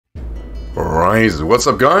Alright, what's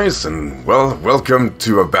up guys, and well, welcome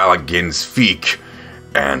to a Balagins Feek.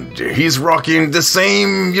 And he's rocking the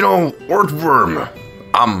same, earthworm.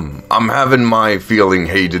 I'm having my feeling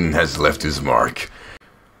Hayden has left his mark.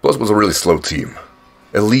 Plus, it was a really slow team.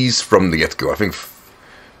 At least from the get-go. I think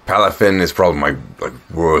Palafin is probably my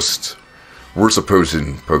worst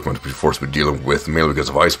opposing Pokemon to be forced to be dealing with, mainly because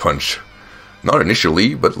of Ice Punch. Not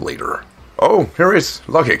initially, but later. Oh, here is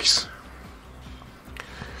Luckix.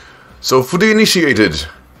 So for the initiated,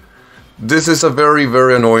 this is a very,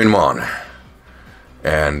 very annoying mon.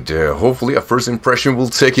 And hopefully a first impression will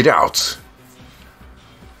take it out.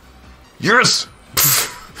 Yes!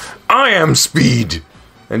 Pff, I am Speed!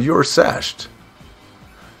 And you're Sashed.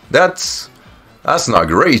 That's not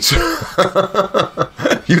great.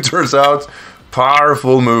 You turns out,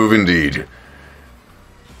 powerful move indeed.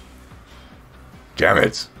 Damn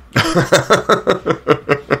it.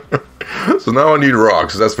 So now I need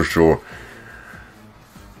rocks, that's for sure.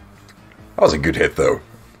 That was a good hit though.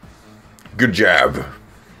 Good jab.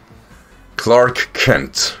 Clark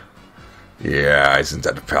Kent. Yeah, isn't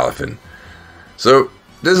that a Palafin? So,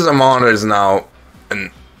 this is a mon that is now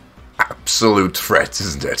an absolute threat,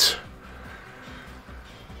 isn't it?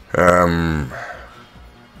 There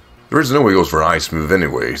is no way he goes for an ice move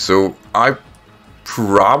anyway, so I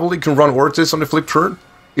probably can run Ortiz on the flip turn.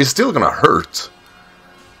 It's still gonna hurt.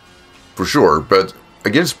 For sure, but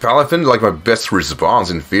against Palafin, like my best response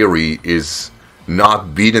in theory is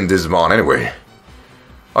not beating this mon anyway.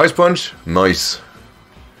 Ice Punch, nice.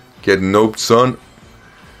 Get noped, son.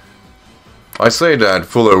 I say that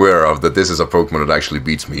fully aware of that this is a Pokemon that actually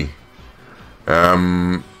beats me.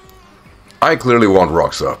 I clearly want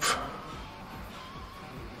rocks up.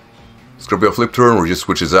 It's gonna be a flip turn where he just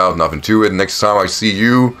switches out, nothing to it. Next time I see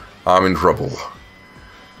you, I'm in trouble.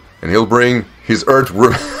 And he'll bring his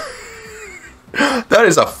Earthworm. That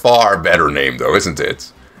is a far better name though, isn't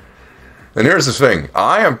it? And here's the thing,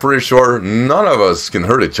 I am pretty sure none of us can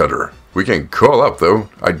hurt each other. We can call up though.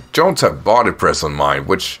 I don't have body press on mine,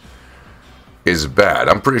 which is bad.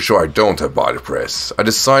 I'm pretty sure I don't have body press. I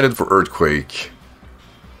decided for Earthquake.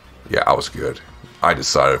 Yeah, I was good. I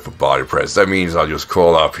decided for body press. That means I'll just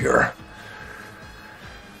call up here.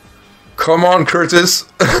 Come on, Curtis.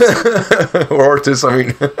 Or Ortiz, I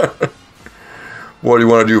mean. What do you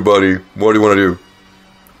want to do, buddy? What do you want to do?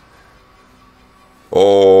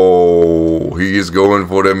 Oh, he is going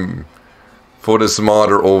for them, for the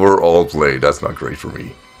smarter overall play. That's not great for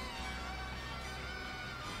me.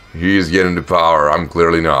 He is getting the power. I'm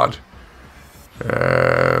clearly not.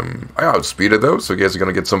 I outspeeded though, so I guess he's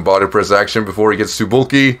gonna get some body press action before he gets too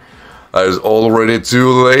bulky. That is already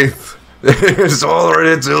too late. It's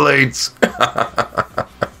already too late.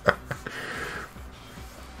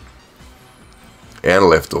 And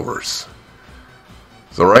leftovers.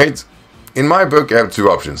 So right, in my book I have two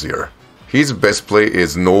options here. His best play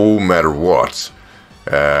is no matter what,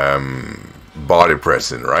 body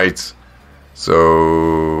pressing, right?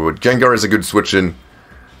 So Gengar is a good switch in.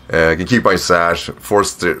 I can keep my Sash,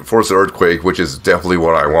 force the Earthquake, which is definitely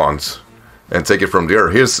what I want, and take it from there.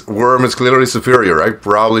 His Worm is clearly superior. I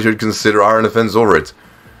probably should consider Iron Defense over it.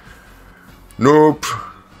 Nope.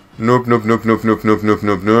 Nope, nope, nope, nope, nope, nope, nope,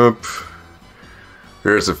 nope, nope.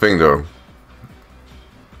 Here's the thing though.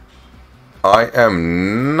 I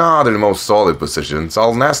am not in the most solid position, so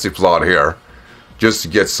I'll nasty plot here. Just to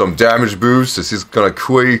get some damage boost as he's gonna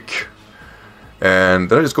Quake. And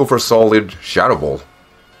then I just go for a solid Shadow Ball.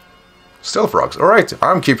 Stealth Rocks. Alright,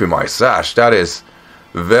 I'm keeping my Sash. That is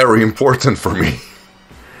very important for me.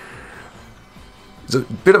 It's a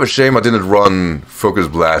bit of a shame I didn't run Focus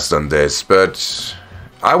Blast on this, but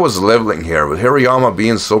I was leveling here. With Hirayama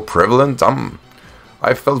being so prevalent,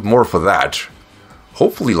 I felt more for that.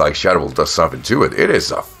 Hopefully, like, Shadow Ball does something to it. It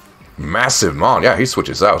is a massive mon. Yeah, he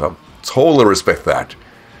switches out. I totally respect that.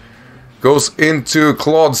 Goes into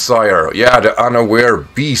Clodsire. Yeah, the unaware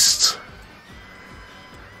beast.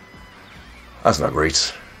 That's not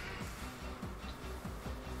great.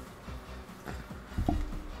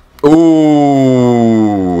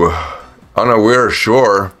 Ooh. Unaware,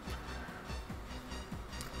 sure.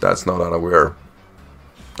 That's not unaware.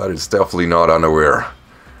 That is definitely not unaware.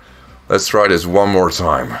 Let's try this one more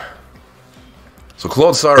time. So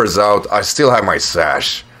Clodsire is out. I still have my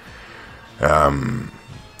Sash. The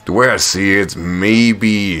way I see it,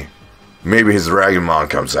 maybe his Dragonmon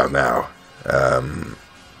comes out now.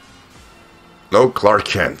 No, Clark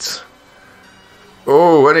Kent.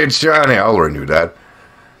 Oh, and it's shiny. I already knew that.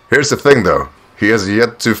 Here's the thing though. He has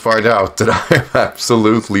yet to find out that I am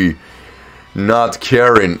absolutely not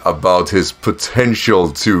caring about his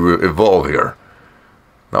potential to evolve here.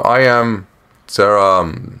 Now I am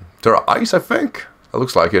Terra Ice, I think. That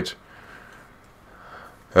looks like it.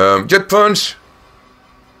 Jet Punch.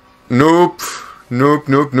 Nope. Nope,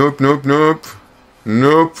 nope, nope, nope, nope.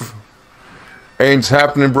 Nope. Ain't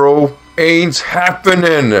happening, bro. Ain't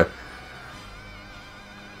happening.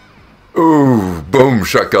 Ooh, boom,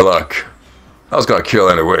 shakalak. I was gonna kill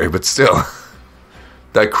anyway, but still.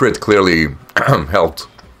 That crit clearly helped.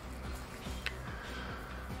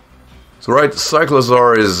 So right,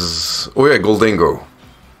 Cyclozar is... Oh yeah, Goldingo.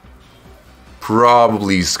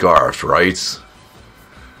 Probably Scarfed, right?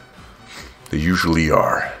 They usually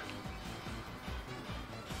are.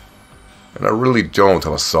 And I really don't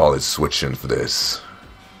have a solid switch in for this.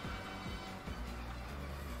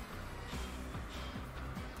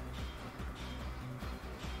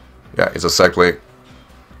 Yeah, it's a cycling.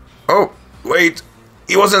 Oh, wait.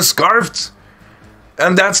 He wasn't scarfed.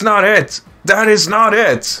 And that's not it. That is not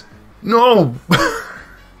it. No.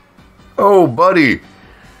 Oh, buddy.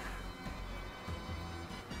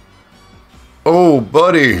 Oh,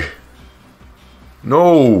 buddy.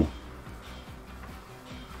 No.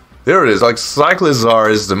 There it is. Like,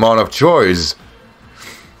 Cyclozar is the mon of choice.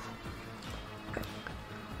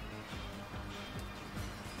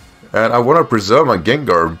 And I want to preserve my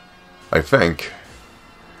Gengar, I think.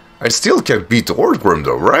 I still can't beat the Ortworm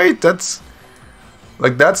though, right? That's...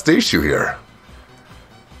 Like, that's the issue here.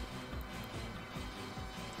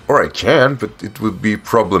 Or I can, but it would be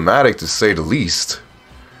problematic to say the least.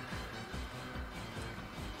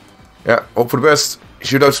 Yeah, hope for the best.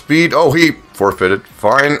 Shootout speed. Oh, he forfeited.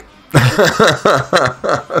 Fine.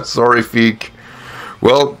 Sorry, Feek.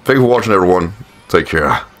 Well, thank you for watching, everyone. Take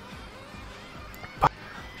care.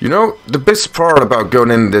 You know, the best part about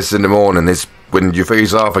going in this in the morning is when you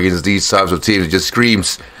face off against these types of teams, it just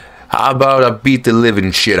screams, how about I beat the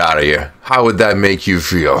living shit out of you? How would that make you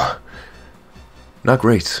feel? Not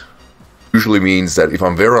great. Usually means that if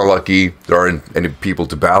I'm very unlucky, there aren't any people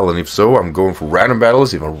to battle, and if so, I'm going for random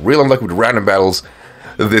battles. If I'm real unlucky with random battles,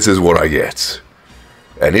 this is what I get.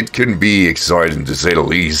 And it can be exciting to say the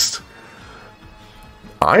least.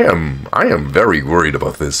 I am very worried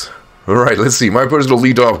about this. Alright, let's see. My person will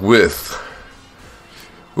lead off with...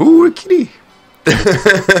 Ooh, a kitty.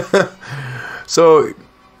 So,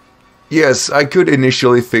 yes, I could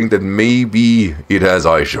initially think that maybe it has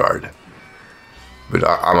Ice Shard. But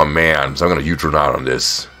I'm a man, so I'm going to U-turn out on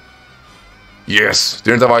this. Yes,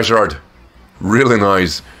 didn't have Ice Shard. Really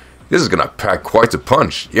nice. This is going to pack quite a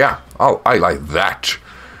punch. Yeah, I like that.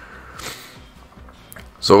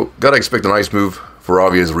 So, gotta expect an ice move for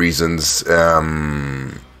obvious reasons.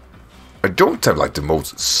 I don't have like the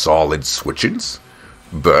most solid switch-ins,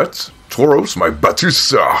 but Tauros, my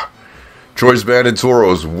Batusa. Choice Band and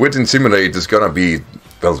Tauros with Intimidate is gonna be,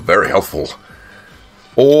 well, very helpful.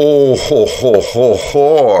 Oh, ho, ho, ho,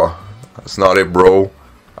 ho. That's not it, bro.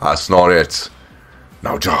 That's not it.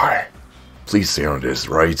 Now die. Please stay on this,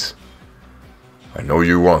 right? I know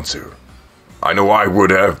you want to. I know I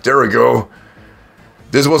would have. There we go.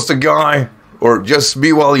 This was the guy, or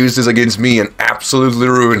JustWeavile used this against me and absolutely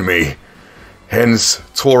ruined me. Hence,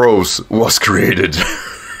 Tauros was created.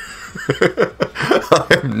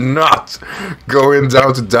 I am not going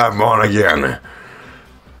down to that mon again.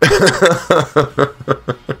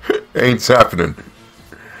 Ain't happening.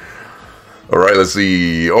 Alright, let's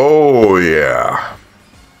see. Oh, yeah.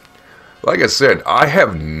 Like I said, I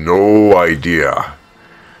have no idea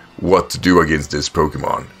what to do against this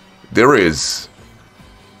Pokemon. There is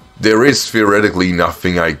theoretically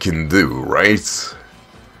nothing I can do, right?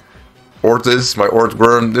 Ortis, my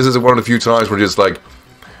Ortworm, this is one of the few times where just like,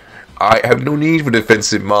 I have no need for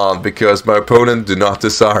defensive mon because my opponent do not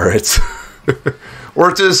desire it.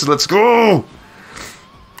 Ortis, let's go!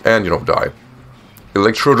 And, you know, die.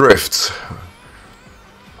 Electro Drift.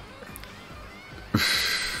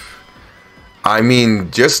 I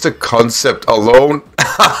mean, just the concept alone.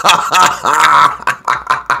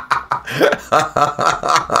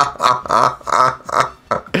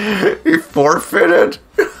 He forfeited.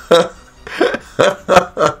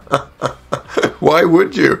 Why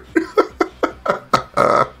would you?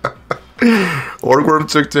 Ortworm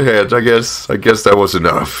took the head. I guess that was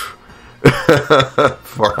enough.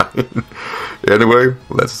 Fine. Anyway,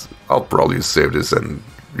 I'll probably save this and,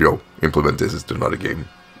 you know, implement this into another game.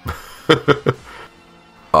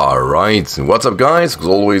 Alright, what's up guys? As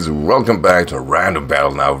always, welcome back to a random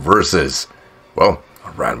battle now versus, well,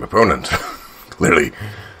 a random opponent. Clearly.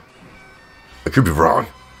 I could be wrong.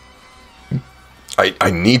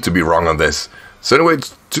 I need to be wrong on this. So anyway,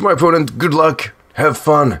 to my opponent, good luck, have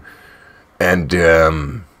fun, and, I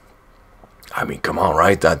mean, come on,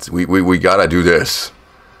 right? We gotta do this.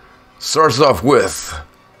 Starts off with,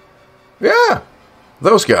 yeah,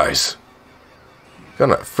 Those guys.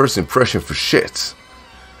 Kind of first impression for shit.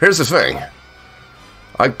 Here's the thing.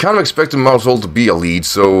 I kind of expect the Mousehole to be a lead,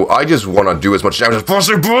 so I just want to do as much damage as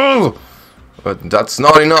possible! But that's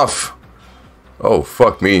not enough. Oh,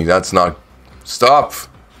 fuck me, that's not... Stop!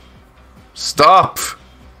 Stop!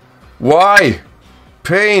 Why?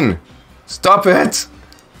 Pain! Stop it!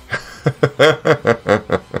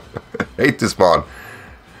 Hate this mod.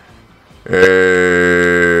 Okay,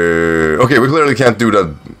 we clearly can't do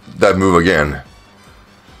that move again.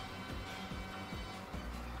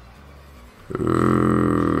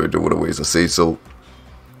 I don't want to waste a save, so...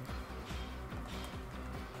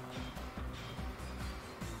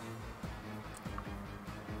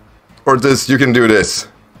 Or this, you can do this.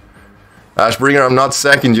 Ashbringer, I'm not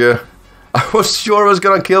sacking you. I was sure I was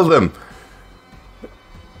gonna kill them.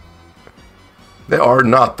 They are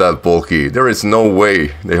not that bulky. There is no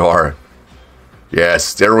way they are.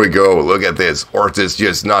 Yes, there we go. Look at this. Ortiz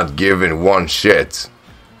just not giving one shit.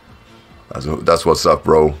 That's what's up,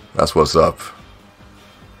 bro. That's what's up.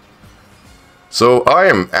 So I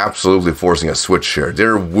am absolutely forcing a switch here.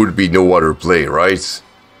 There would be no other play, right?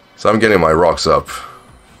 So I'm getting my rocks up.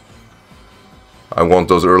 I want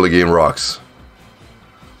those early game rocks.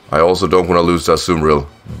 I also don't want to lose that Sumril.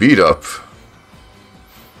 Beat up.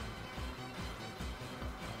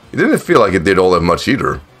 It didn't feel like it did all that much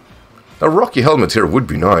either. A rocky helmet here would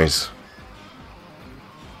be nice.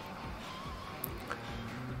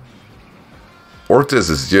 Ortiz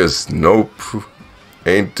is just, nope.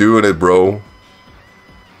 Ain't doing it, bro.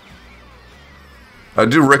 I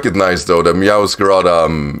do recognize though that Meowscarada,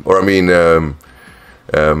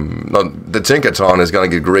 not the Tinkaton is gonna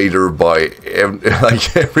get greater by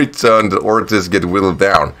every turn that Ortiz get whittled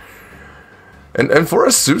down. And for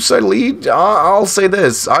a suicide lead, I'll say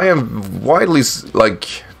this: I am widely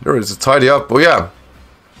like there is a tidy up. Oh yeah.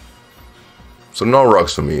 So no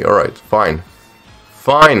rocks for me. All right, fine,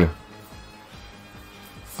 fine,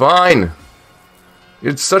 fine.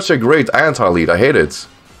 It's such a great anti-lead. I hate it.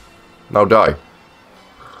 Now die.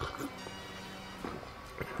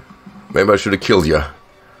 Maybe I should have killed you.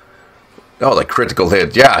 Oh, the critical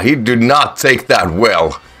hit. Yeah, he did not take that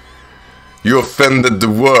well. You offended the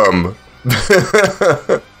worm.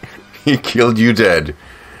 He killed you dead.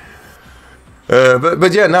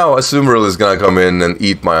 But yeah, now Azumarill is gonna come in and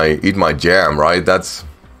eat my jam, right? That's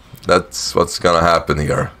what's gonna happen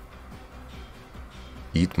here.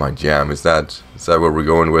 Eat my jam. Is that what we're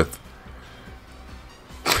going with?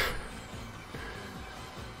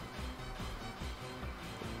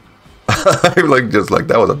 I'm just like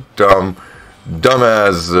that was a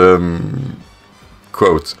dumbass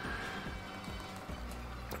quote.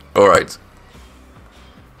 All right.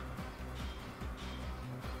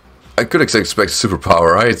 I could expect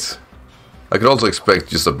superpower, right? I could also expect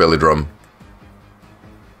just a belly drum.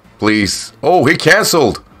 Please. Oh, he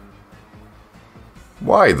cancelled.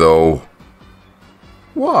 Why though?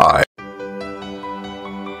 Why?